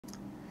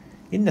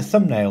In the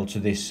thumbnail to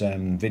this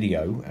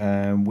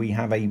video, we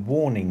have a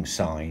warning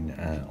sign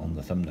on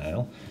the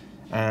thumbnail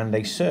and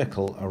a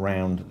circle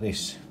around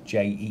this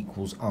j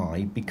equals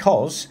I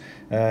because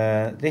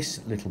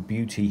this little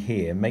beauty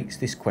here makes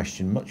this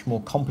question much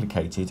more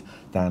complicated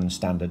than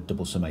standard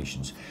double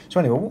summations. So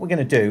anyway, what we're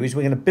going to do is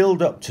we're going to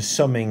build up to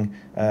summing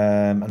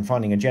and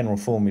finding a general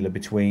formula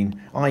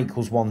between I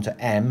equals 1 to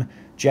m,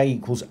 j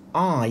equals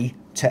I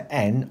to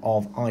n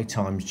of I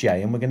times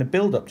j, and we're going to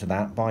build up to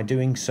that by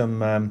doing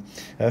some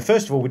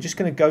first of all, we're just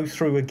going to go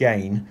through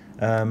again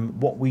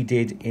what we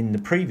did in the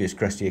previous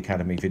Cresty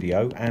Academy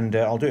video, and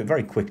I'll do it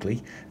very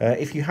quickly.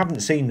 If you haven't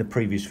seen the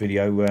previous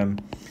video,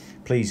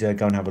 please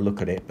go and have a look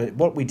at it. But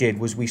what we did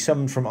was we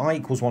summed from I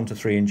equals 1 to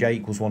 3 and j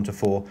equals 1 to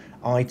 4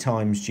 I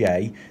times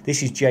j.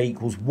 This is j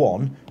equals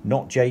 1,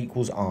 not j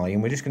equals I,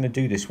 and we're just going to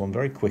do this one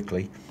very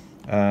quickly.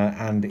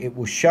 And it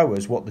will show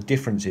us what the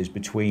difference is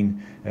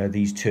between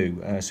these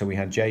two. So we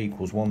had j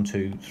equals 1,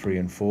 2, 3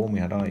 and 4, and we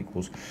had I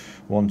equals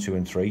 1, 2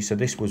 and 3. So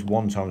this was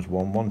 1 times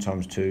 1, 1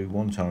 times 2,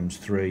 1 times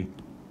 3,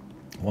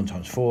 1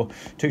 times 4,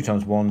 2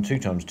 times 1, 2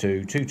 times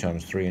 2, 2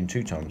 times 3 and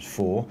 2 times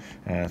 4,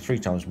 3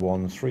 times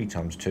 1, 3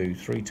 times 2,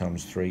 3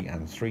 times 3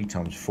 and 3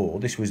 times 4.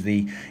 This was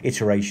the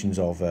iterations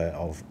of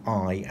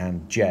I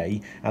and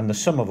j, and the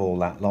sum of all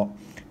that lot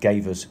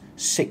gave us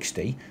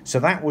 60. So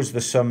that was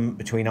the sum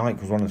between I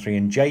equals 1 and 3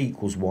 and j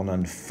equals 1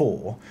 and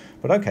 4.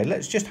 But okay,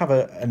 let's just have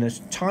a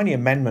tiny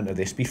amendment of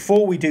this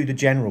before we do the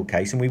general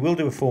case, and we will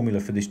do a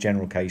formula for this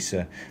general case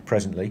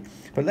presently.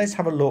 But let's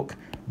have a look.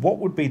 What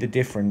would be the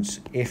difference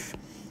if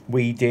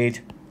we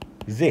did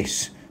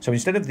this? So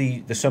instead of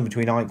the sum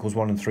between I equals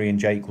 1 and 3 and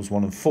j equals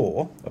 1 and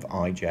 4 of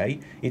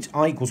ij, it's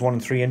I equals 1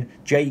 and 3 and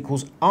j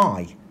equals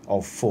I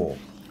of 4.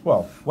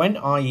 Well, when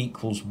I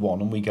equals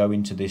 1 and we go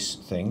into this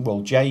thing,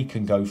 well, j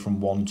can go from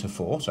 1 to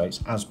 4, so it's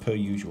as per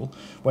usual.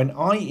 When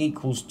I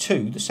equals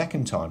 2, the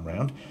second time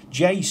round,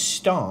 j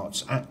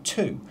starts at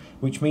 2,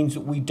 which means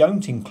that we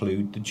don't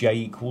include the j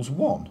equals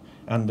 1.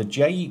 And the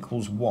j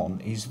equals 1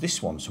 is this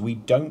one, so we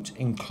don't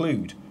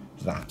include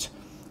that.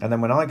 And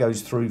then when I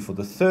goes through for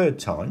the third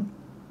time,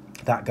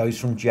 that goes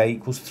from j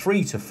equals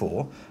 3 to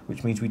 4,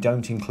 which means we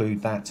don't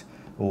include that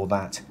or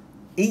that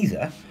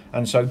either.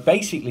 And so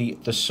basically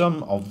the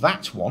sum of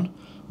that one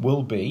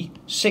will be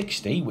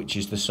 60, which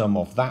is the sum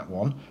of that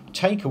one,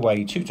 take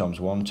away 2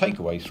 times 1, take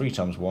away 3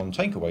 times 1,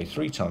 take away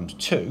 3 times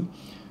 2,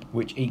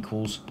 which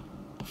equals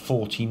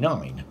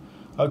 49.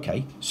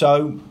 Okay,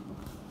 so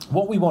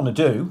what we want to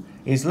do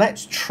is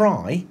let's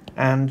try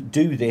and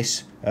do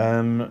this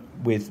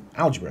with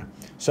algebra.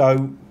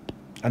 So,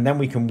 and then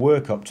we can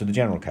work up to the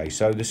general case.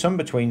 So the sum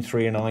between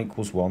 3 and I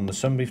equals 1, the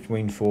sum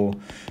between 4,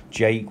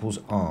 j equals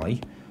I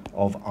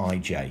of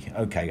ij.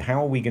 Okay,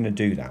 how are we going to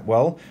do that?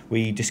 Well,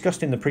 we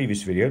discussed in the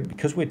previous video,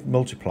 because we're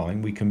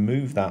multiplying, we can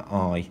move that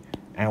I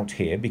out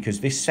here because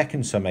this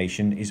second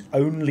summation is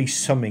only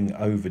summing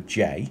over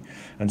j,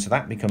 and so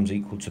that becomes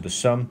equal to the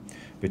sum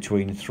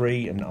between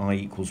 3 and I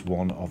equals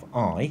 1 of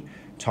I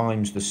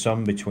times the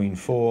sum between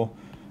 4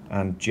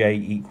 and j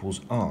equals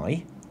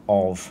I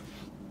of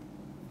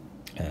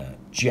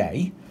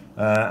j.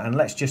 And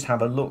let's just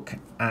have a look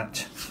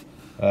at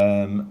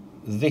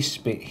this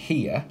bit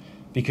here,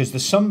 because the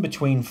sum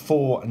between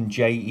 4 and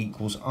j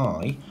equals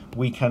I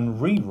we can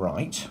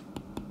rewrite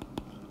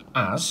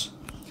as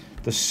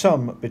the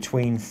sum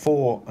between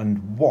 4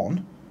 and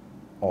 1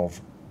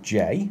 of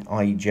j,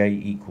 i.e. j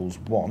equals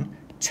 1,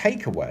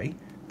 take away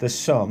the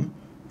sum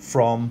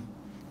from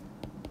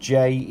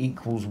j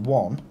equals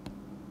 1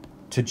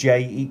 to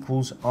j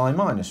equals I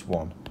minus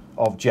 1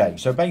 of j.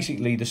 So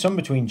basically the sum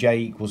between j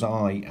equals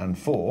I and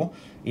 4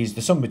 is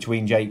the sum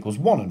between j equals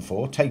 1 and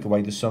 4, take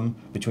away the sum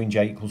between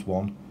j equals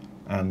 1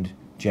 and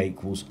j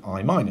equals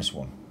I minus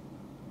 1.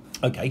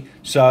 Okay,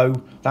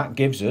 so that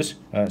gives us,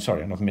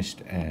 sorry, I've missed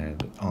the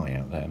I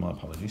out there, my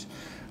apologies.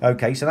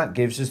 Okay, so that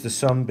gives us the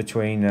sum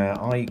between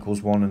I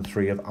equals 1 and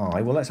 3 of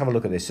I. Well, let's have a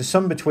look at this. The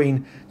sum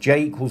between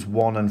j equals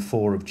 1 and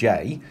 4 of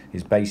j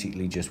is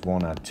basically just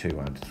 1 add 2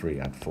 add 3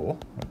 add 4.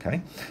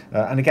 Okay,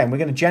 and again, we're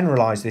going to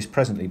generalise this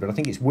presently, but I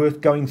think it's worth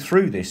going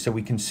through this so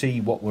we can see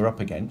what we're up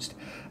against.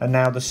 And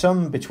now the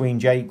sum between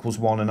j equals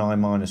 1 and I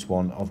minus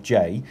 1 of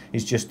j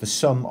is just the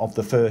sum of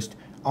the first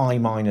I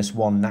minus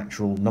 1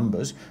 natural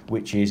numbers,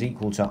 which is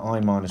equal to I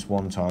minus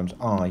 1 times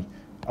I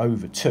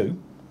over 2.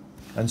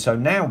 And so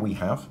now we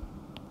have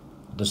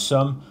the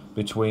sum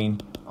between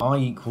I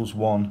equals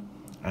 1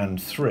 and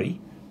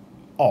 3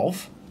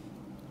 of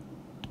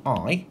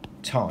I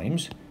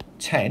times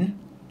 10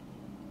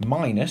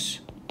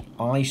 minus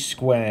I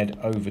squared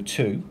over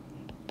 2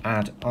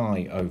 add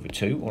I over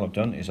 2. All I've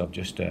done is I've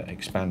just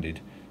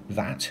expanded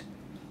that,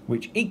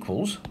 which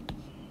equals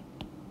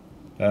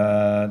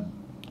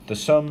the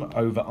sum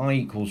over I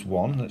equals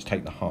 1, let's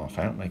take the half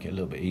out, make it a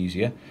little bit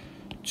easier,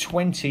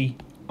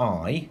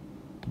 20I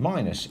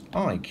minus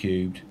I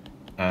cubed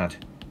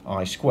add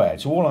I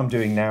squared. So all I'm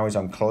doing now is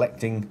I'm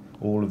collecting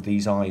all of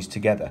these i's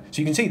together.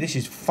 So you can see this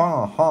is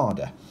far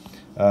harder.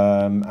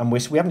 And we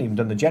haven't even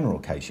done the general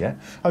case yet.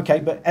 Okay,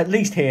 but at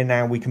least here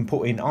now we can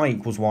put in I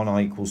equals 1,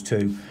 I equals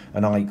 2,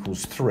 and I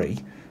equals 3.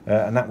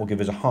 and that will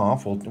give us a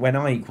half. Well, when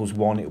I equals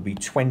 1, it will be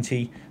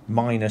 20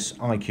 minus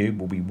I cubed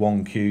will be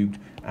 1 cubed,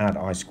 add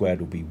I squared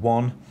will be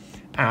 1.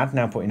 Add,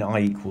 now putting I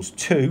equals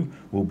 2,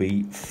 will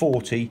be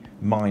 40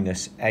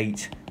 minus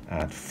 8,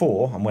 add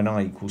 4. And when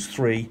I equals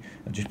 3,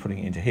 and just putting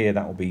it into here,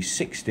 that will be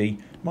 60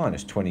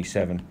 minus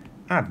 27,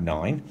 add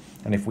 9.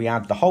 And if we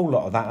add the whole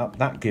lot of that up,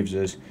 that gives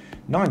us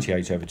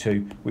 98 over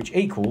 2, which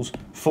equals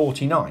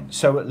 49.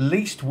 So at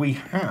least we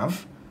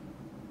have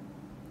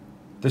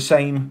the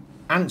same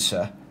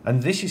answer,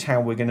 and this is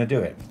how we're going to do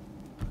it.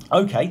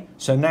 Okay,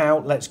 so now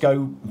let's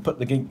go put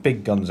the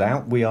big guns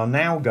out. We are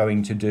now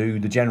going to do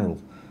the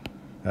general,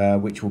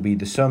 which will be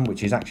the sum,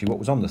 which is actually what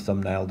was on the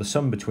thumbnail, the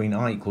sum between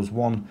I equals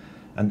 1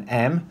 and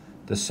m,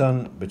 the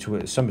sum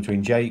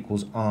between j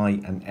equals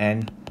I and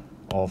n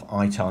of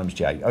I times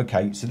j.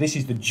 Okay, so this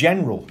is the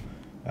general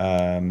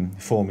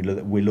formula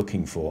that we're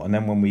looking for, and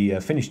then when we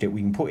finished it,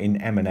 we can put in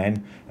m and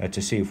n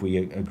to see if we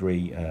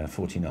agree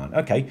 49.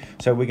 Okay,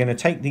 so we're going to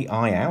take the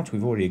I out.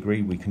 We've already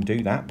agreed we can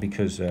do that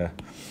because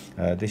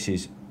this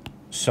is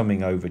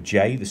summing over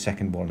j, the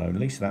second one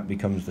only, so that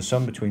becomes the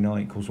sum between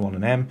I equals 1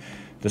 and m,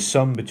 the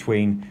sum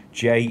between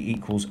j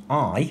equals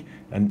I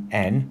and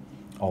n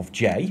of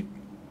j.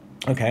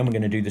 Okay, and we're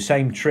going to do the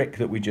same trick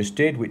that we just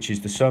did, which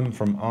is the sum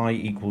from I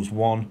equals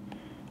 1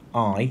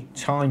 I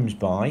times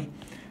by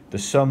the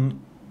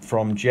sum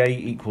from j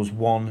equals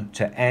 1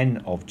 to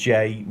n of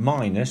j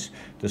minus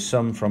the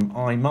sum from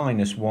I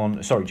minus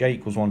 1, sorry, j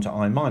equals 1 to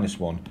I minus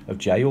 1 of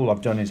j. All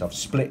I've done is I've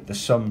split the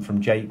sum from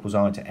j equals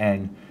I to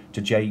n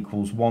to j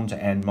equals 1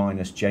 to n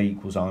minus j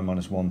equals I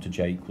minus 1 to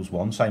j equals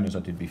 1, same as I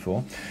did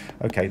before.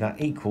 Okay,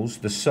 that equals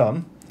the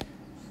sum,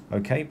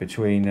 okay,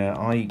 between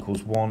I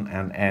equals 1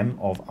 and m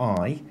of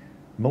I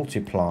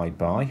multiplied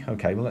by,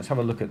 okay, well let's have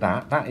a look at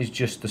that. That is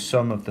just the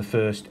sum of the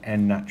first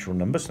n natural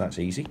numbers, so that's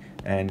easy,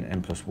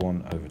 n plus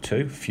 1 over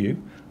 2,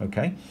 phew,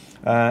 okay.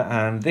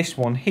 And this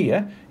one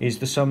here is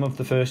the sum of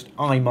the first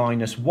I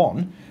minus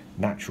 1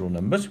 natural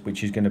numbers,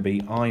 which is going to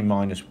be I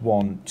minus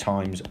 1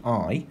 times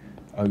I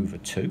over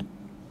 2.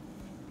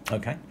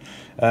 Okay,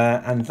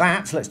 and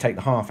that, let's take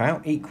the half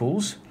out,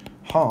 equals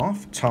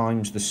half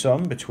times the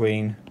sum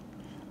between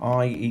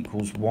I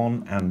equals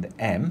 1 and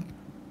m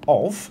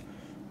of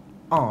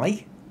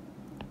I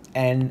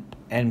n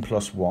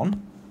plus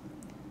 1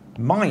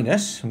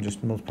 minus, I'm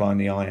just multiplying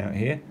the I out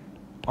here,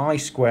 I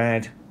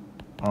squared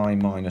I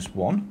minus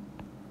 1,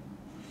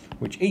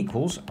 which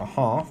equals a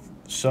half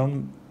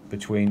sum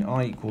between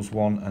I equals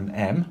 1 and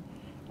m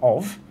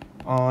of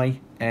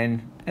I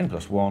n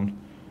plus 1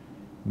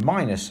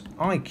 minus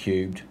I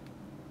cubed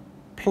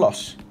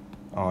plus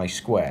I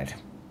squared.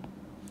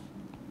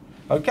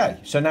 Okay,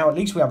 so now at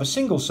least we have a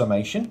single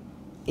summation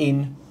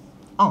in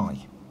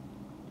I.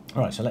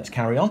 All right, so let's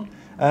carry on.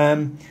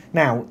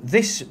 Now,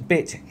 this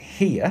bit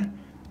here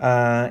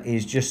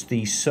is just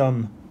the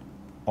sum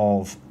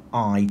of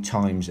I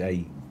times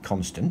a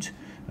constant,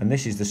 and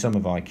this is the sum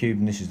of I cubed,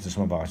 and this is the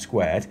sum of I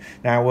squared.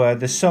 Now,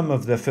 the sum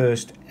of the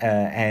first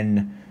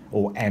n,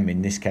 or m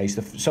in this case,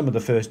 the sum of the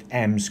first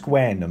m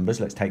square numbers,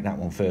 let's take that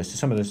one first. The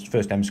sum of the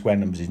first m square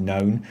numbers is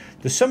known.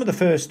 The sum of the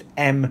first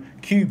m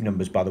cube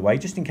numbers, by the way,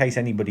 just in case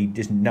anybody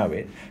doesn't know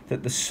it,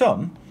 that the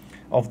sum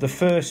of the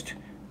first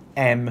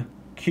m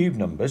cube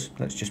numbers,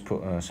 let's just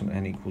put some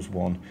n equals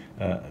 1,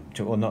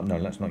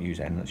 let's not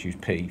use n, let's use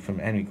p, from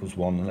n equals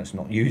 1, and let's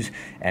not use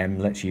m,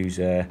 let's use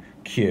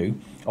q,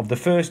 of the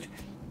first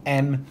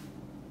m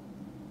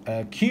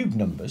cube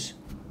numbers,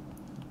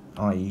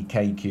 i.e.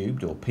 k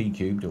cubed or p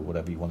cubed or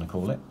whatever you want to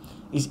call it,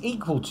 is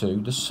equal to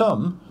the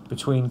sum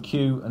between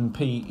q and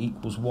p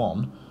equals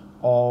 1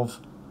 of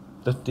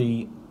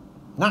the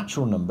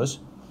natural numbers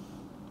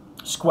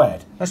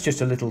squared. That's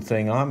just a little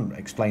thing, I haven't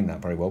explained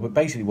that very well, but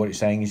basically what it's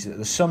saying is that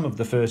the sum of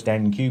the first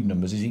n cube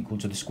numbers is equal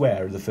to the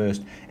square of the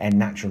first n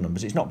natural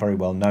numbers. It's not very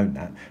well known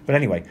that, but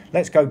anyway,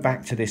 let's go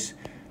back to this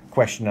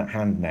question at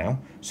hand now.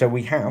 So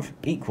we have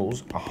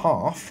equals a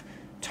half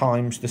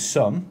times the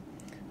sum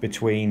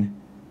between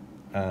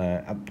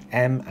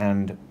m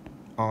and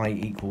I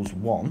equals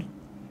 1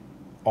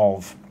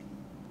 of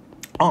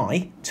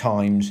I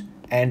times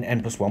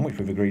n plus 1, which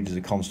we've agreed is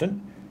a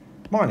constant,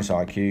 minus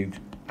I cubed,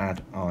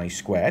 add I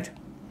squared.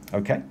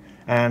 Okay,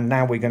 and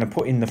now we're going to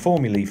put in the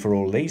formulae for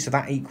all these, so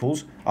that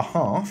equals a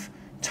half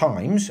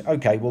times,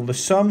 okay, well the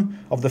sum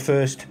of the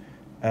first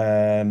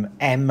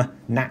m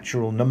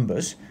natural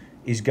numbers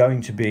is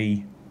going to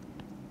be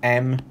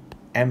m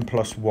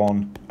plus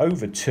 1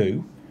 over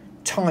 2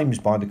 times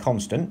by the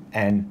constant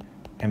n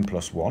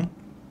plus 1,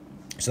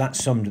 so that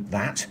summed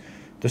that.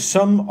 The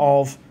sum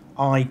of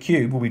I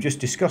cube, well we just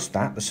discussed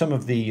that, the sum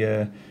of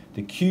the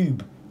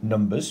cube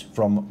numbers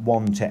from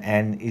 1 to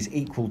n is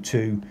equal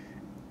to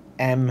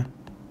m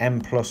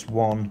plus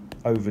 1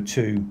 over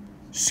 2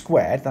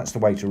 squared. That's the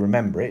way to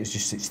remember it.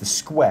 It's the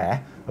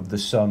square of the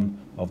sum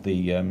of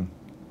the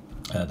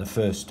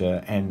first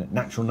n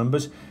natural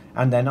numbers,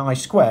 and then I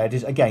squared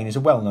is a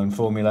well-known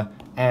formula,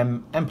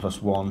 m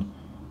plus 1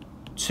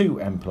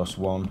 2m plus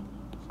 1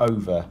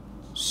 over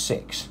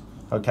 6.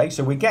 Okay,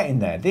 so we're getting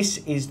there. This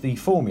is the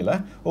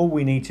formula. All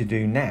we need to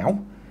do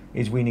now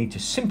is we need to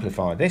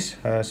simplify this.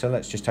 So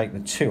let's just take the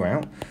 2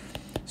 out.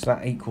 So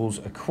that equals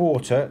a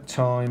quarter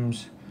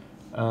times,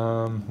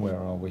 where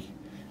are we?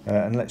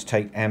 And let's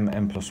take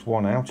m plus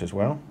 1 out as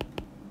well.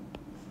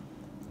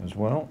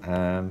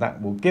 And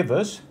that will give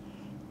us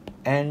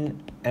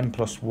n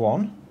plus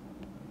 1,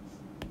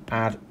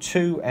 add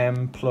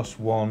 2m plus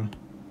 1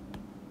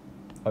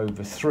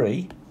 over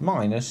 3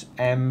 minus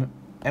m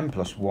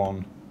plus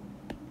 1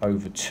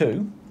 over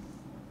 2.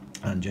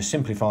 And just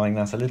simplifying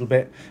that a little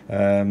bit,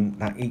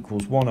 that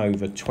equals 1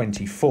 over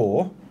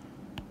 24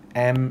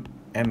 m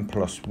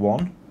plus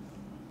 1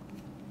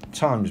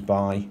 times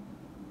by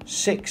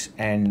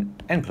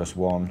 6n plus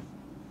 1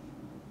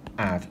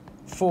 add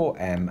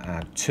 4m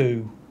add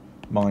 2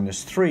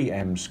 minus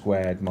 3m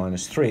squared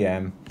minus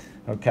 3m.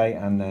 Okay,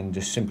 and then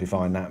just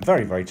simplifying that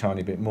very, very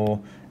tiny bit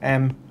more,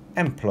 m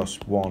plus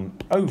 1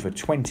 over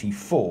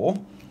 24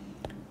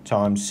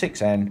 times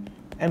 6n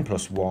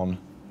plus 1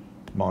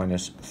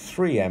 minus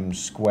 3m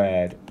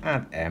squared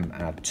add m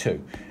add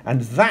 2.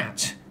 And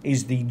that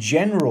is the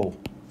general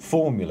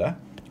formula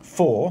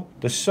for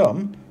the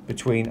sum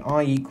between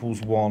I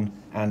equals 1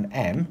 and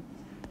m,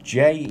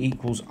 j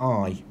equals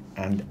I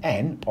and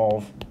n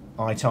of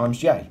I times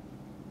j.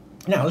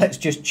 Now let's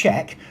just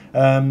check.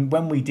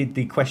 When we did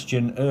the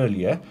question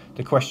earlier,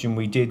 the question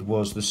we did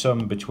was the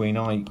sum between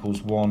I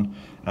equals 1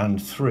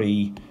 and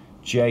 3,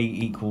 j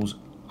equals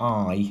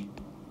I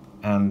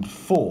and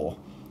 4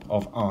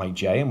 of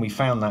ij, and we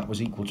found that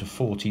was equal to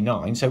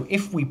 49. So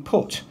if we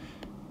put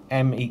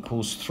m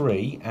equals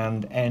 3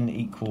 and n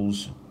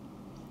equals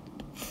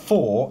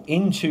 4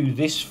 into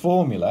this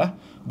formula,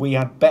 we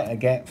had better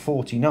get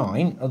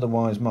 49,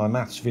 otherwise my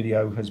maths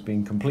video has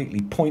been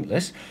completely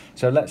pointless.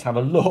 So let's have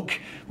a look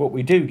what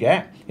we do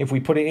get. If we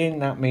put it in,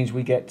 that means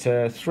we get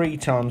 3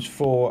 times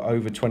 4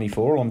 over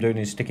 24. All I'm doing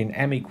is sticking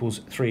m equals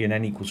 3 and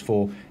n equals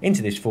 4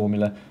 into this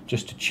formula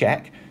just to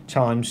check,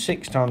 times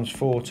 6 times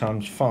 4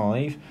 times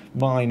 5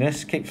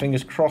 minus, keep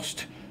fingers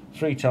crossed,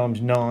 3 times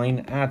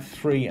 9, add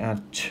 3,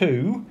 add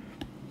 2,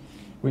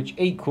 which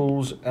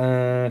equals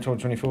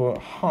 24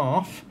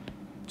 half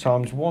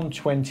times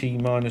 120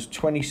 minus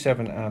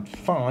 27 add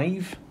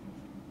 5,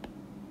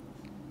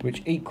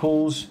 which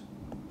equals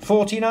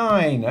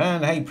 49.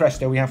 And hey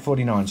presto, we have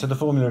 49. So the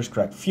formula is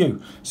correct. Phew.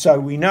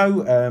 So we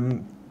know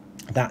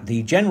that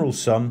the general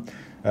sum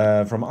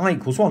from I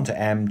equals 1 to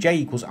m, j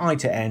equals I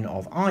to n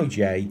of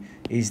ij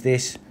is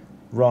this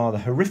rather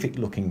horrific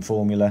looking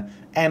formula,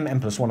 m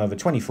plus 1 over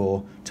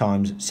 24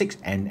 times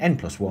 6n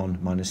plus 1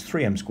 minus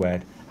 3m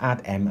squared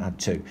add m add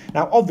 2.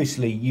 Now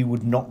obviously you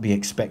would not be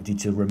expected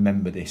to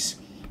remember this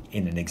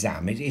in an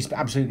exam. It's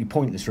absolutely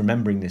pointless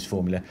remembering this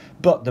formula,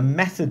 but the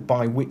method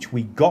by which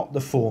we got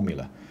the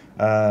formula,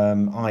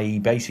 i.e.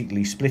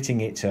 basically splitting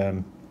it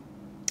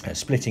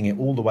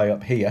all the way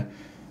up here,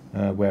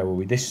 where were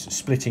we, this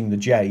splitting the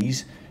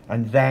j's,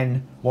 and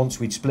then once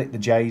we'd split the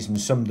j's and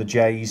summed the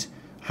j's,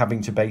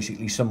 having to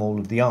basically sum all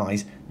of the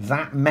i's,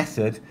 that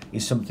method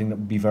is something that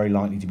would be very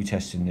likely to be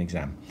tested in an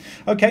exam.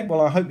 Okay,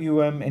 well I hope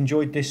you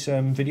enjoyed this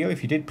video.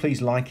 If you did,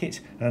 please like it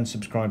and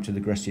subscribe to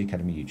the Gresti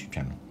Academy YouTube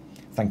channel.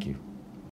 Thank you.